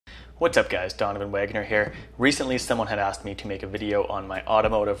What's up guys, Donovan Wagner here. Recently someone had asked me to make a video on my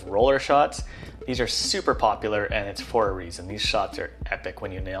Automotive roller shots. These are super popular and it's for a reason. These shots are epic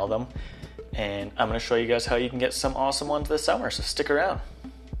when you nail them. And I'm going to show you guys how you can get some awesome ones this summer, so stick around.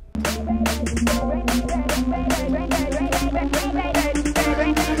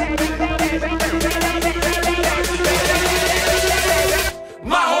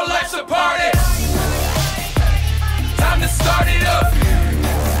 My whole life's a party. Time to start it up.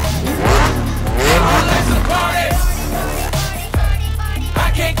 My whole life's a party.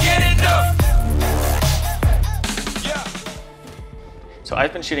 I can't get enough. Yeah. So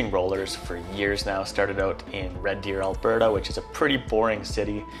I've been shooting rollers for years now. Started out in Red Deer, Alberta, which is a pretty boring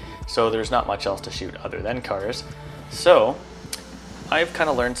city. So there's not much else to shoot other than cars. So I've kind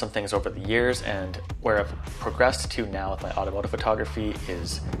of learned some things over the years, and where I've progressed to now with my automotive photography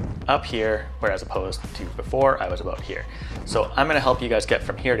is up here, whereas opposed to before I was about here. So I'm going to help you guys get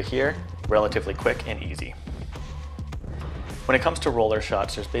from here to here relatively quick and easy. When it comes to roller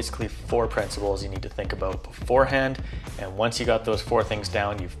shots, there's basically 4 principles you need to think about beforehand, and once you got those 4 things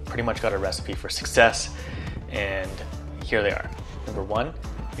down, you've pretty much got a recipe for success, and here they are. Number 1,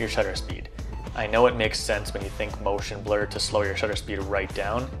 your shutter speed. I know it makes sense when you think motion blur to slow your shutter speed right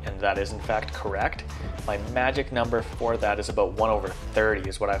down, and that is in fact correct. My magic number for that is about 1/30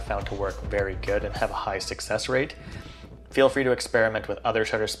 is what I've found to work very good and have a high success rate. Feel free to experiment with other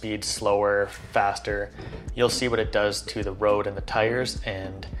shutter speeds, slower, faster. You'll see what it does to the road and the tires,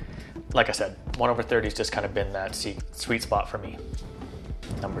 and like I said, 1/30 has just kind of been that sweet spot for me.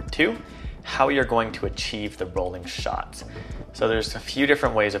 Number 2, how you're going to achieve the rolling shots. So there's a few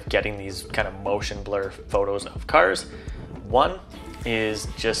different ways of getting these kind of motion blur photos of cars. One is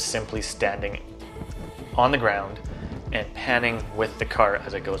just simply standing on the ground and panning with the car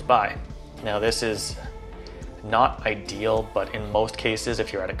as it goes by. Now this is not ideal, but in most cases,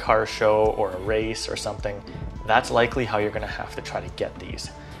 if you're at a car show or a race or something, that's likely how you're going to have to try to get these.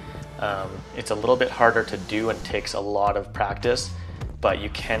 It's a little bit harder to do and takes a lot of practice, but you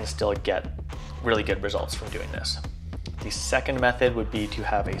can still get really good results from doing this. The second method would be to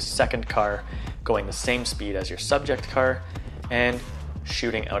have a second car going the same speed as your subject car and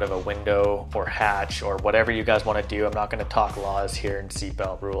shooting out of a window or hatch or whatever you guys want to do. I'm not going to talk laws here and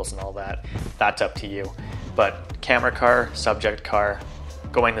seatbelt rules and all that. That's up to you. But camera car, subject car,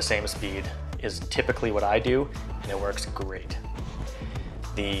 going the same speed is typically what I do, and it works great.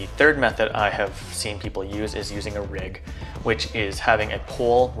 The third method I have seen people use is using a rig, which is having a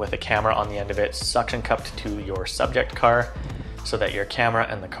pole with a camera on the end of it suction cupped to your subject car so that your camera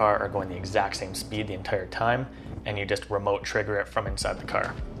and the car are going the exact same speed the entire time, and you just remote trigger it from inside the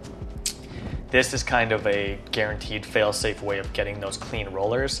car. This is kind of a guaranteed fail-safe way of getting those clean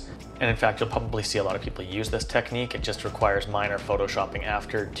rollers, and in fact you'll probably see a lot of people use this technique. It just requires minor photoshopping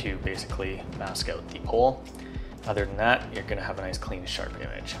after to basically mask out the pole. Other than that, you're going to have a nice clean sharp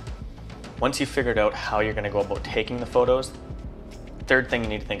image. Once you've figured out how you're going to go about taking the photos, the third thing you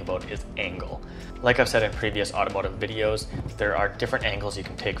need to think about is angle. Like I've said in previous automotive videos, there are different angles you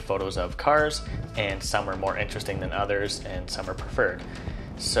can take photos of cars, and some are more interesting than others and some are preferred.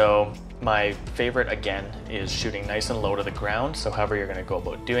 So my favorite again is shooting nice and low to the ground, so however you're going to go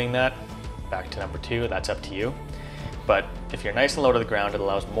about doing that, back to number 2, that's up to you. But if you're nice and low to the ground, it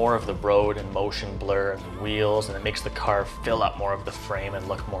allows more of the road and motion blur and the wheels, and it makes the car fill up more of the frame and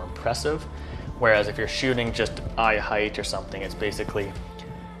look more impressive. Whereas if you're shooting just eye height or something, it's basically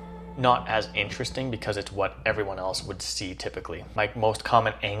not as interesting because it's what everyone else would see typically. My most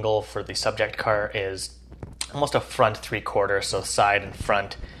common angle for the subject car is almost a front 3/4, so side and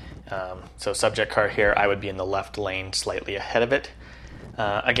front. So subject car here, I would be in the left lane slightly ahead of it.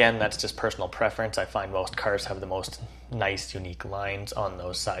 Again, that's just personal preference. I find most cars have the most nice, unique lines on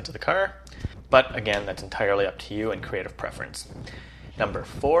those sides of the car. But again, that's entirely up to you and creative preference. Number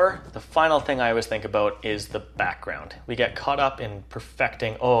 4, the final thing I always think about is the background. We get caught up in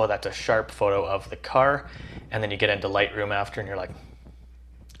perfecting, oh, that's a sharp photo of the car, and then you get into Lightroom after and you're like,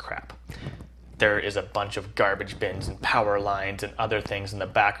 crap. There is a bunch of garbage bins and power lines and other things in the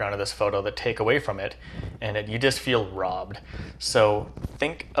background of this photo that take away from it, and you just feel robbed. So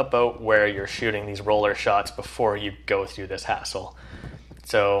think about where you're shooting these roller shots before you go through this hassle.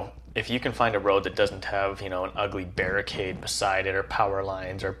 So if you can find a road that doesn't have, an ugly barricade beside it or power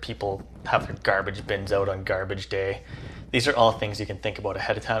lines or people have their garbage bins out on garbage day, these are all things you can think about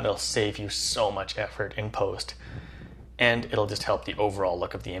ahead of time. It'll save you so much effort in post. And it'll just help the overall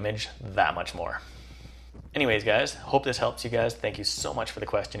look of the image that much more. Anyways, guys, hope this helps you guys. Thank you so much for the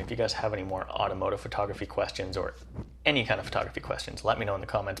question. If you guys have any more automotive photography questions or any kind of photography questions, let me know in the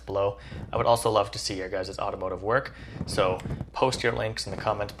comments below. I would also love to see your guys' automotive work. So post your links in the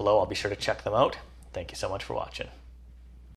comments below. I'll be sure to check them out. Thank you so much for watching.